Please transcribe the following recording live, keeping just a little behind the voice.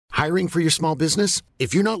Hiring for your small business?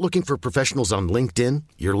 If you're not looking for professionals on LinkedIn,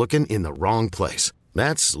 you're looking in the wrong place.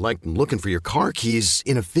 That's like looking for your car keys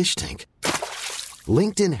in a fish tank.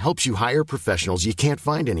 LinkedIn helps you hire professionals you can't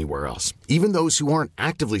find anywhere else, even those who aren't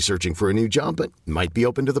actively searching for a new job but might be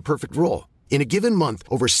open to the perfect role. In a given month,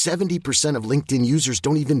 over 70% of LinkedIn users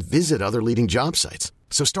don't even visit other leading job sites.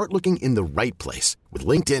 So start looking in the right place. With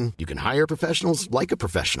LinkedIn, you can hire professionals like a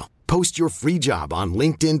professional. Post your free job on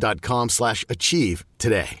linkedin.com/achieve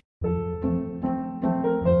today.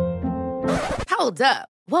 Hold up.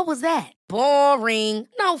 What was that? Boring.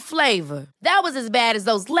 No flavor. That was as bad as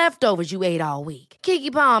those leftovers you ate all week.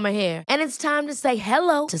 Keke Palmer here, and it's time to say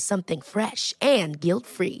hello to something fresh and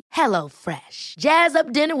guilt-free. Hello Fresh. Jazz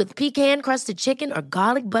up dinner with pecan-crusted chicken or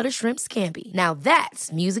garlic butter shrimp scampi. Now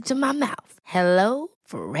that's music to my mouth. Hello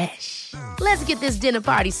Fresh. Let's get this dinner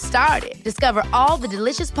party started. Discover all the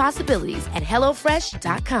delicious possibilities at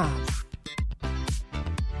hellofresh.com.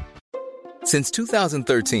 Since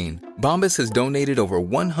 2013, Bombas has donated over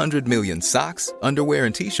 100 million socks, underwear,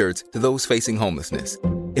 and T-shirts to those facing homelessness.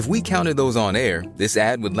 If we counted those on air, this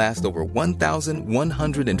ad would last over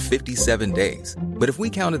 1,157 days. But if we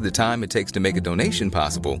counted the time it takes to make a donation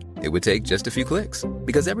possible, it would take just a few clicks.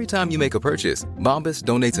 Because every time you make a purchase, Bombas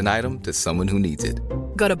donates an item to someone who needs it.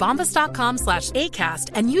 Go to bombas.com/ACAST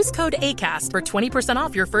and use code ACAST for 20%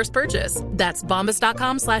 off your first purchase. That's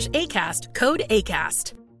bombas.com/ACAST, code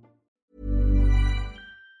ACAST.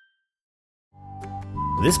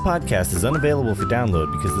 This podcast is unavailable for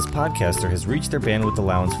download because this podcaster has reached their bandwidth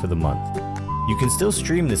allowance for the month. You can still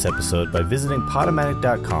stream this episode by visiting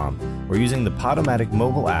Podomatic.com or using the Podomatic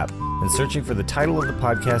mobile app and searching for the title of the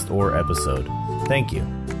podcast or episode. Thank you.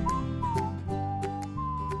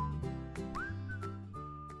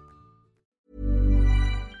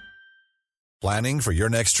 Planning for your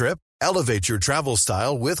next trip? Elevate your travel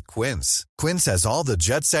style with Quince. Quince has all the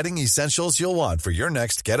jet-setting essentials you'll want for your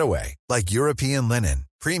next getaway, like European linen,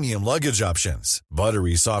 premium luggage options,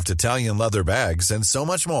 buttery soft Italian leather bags, and so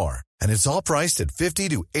much more. And it's all priced at 50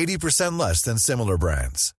 to 80% less than similar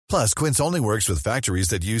brands. Plus, Quince only works with factories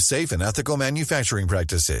that use safe and ethical manufacturing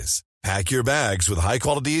practices. Pack your bags with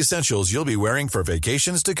high-quality essentials you'll be wearing for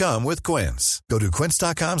vacations to come with Quince. Go to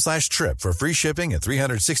quince.com/trip for free shipping and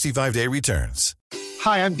 365-day returns.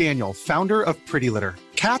 Hi, I'm Daniel, founder of Pretty Litter.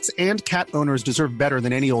 Cats and cat owners deserve better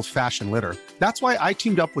than any old-fashioned litter. That's why I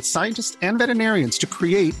teamed up with scientists and veterinarians to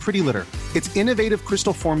create Pretty Litter. Its innovative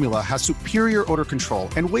crystal formula has superior odor control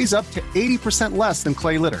and weighs up to 80% less than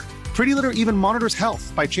clay litter. Pretty Litter even monitors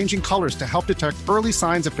health by changing colors to help detect early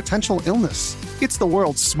signs of potential illness. It's the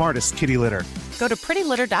world's smartest kitty litter. Go to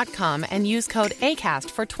prettylitter.com and use code ACAST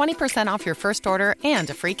for 20% off your first order and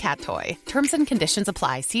a free cat toy. Terms and conditions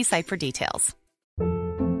apply. See site for details.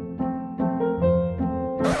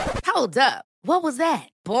 Hold up. What was that?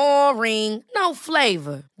 Boring. No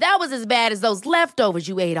flavor. That was as bad as those leftovers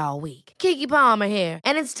you ate all week. Keke Palmer here,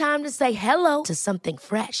 and it's time to say hello to something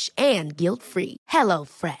fresh and guilt-free. Hello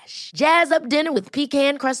Fresh. Jazz up dinner with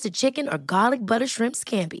pecan-crusted chicken or garlic butter shrimp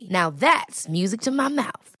scampi. Now that's music to my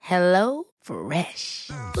mouth. Hello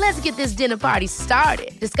Fresh. Let's get this dinner party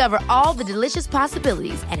started. Discover all the delicious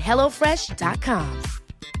possibilities at hellofresh.com.